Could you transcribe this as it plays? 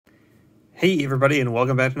Hey everybody, and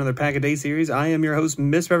welcome back to another Pack a Day series. I am your host,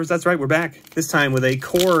 MrBevers. That's right, we're back. This time with a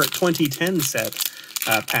Core 2010 set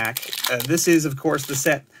pack. This is, of course, the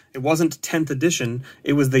set. It wasn't 10th edition.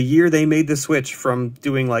 It was the year they made the switch from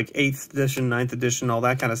doing like 8th edition, 9th edition, all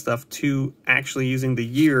that kind of stuff, to actually using the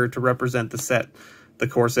year to represent the set, the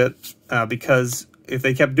Core set, because if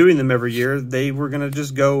they kept doing them every year, they were going to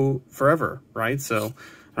just go forever, right? So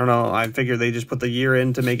I don't know, I figured they just put the year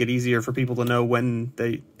in to make it easier for people to know when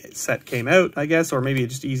the set came out, I guess, or maybe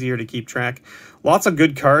it's just easier to keep track. Lots of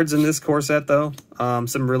good cards in this core set, though.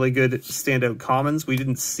 Some really good standout commons. We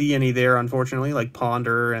didn't see any there, unfortunately, like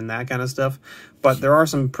Ponder and that kind of stuff. But there are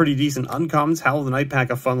some pretty decent uncommons. Howl of the Night Pack,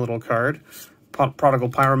 a fun little card. Prodigal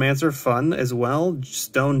Pyromancer, fun as well.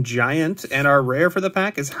 Stone Giant. And our rare for the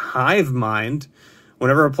pack is Hive Mind.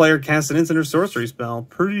 Whenever a player casts an instant or sorcery spell.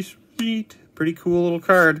 Pretty sweet. Pretty cool little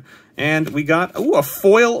card. And we got, ooh, a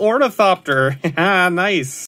foil Ornithopter. Nice.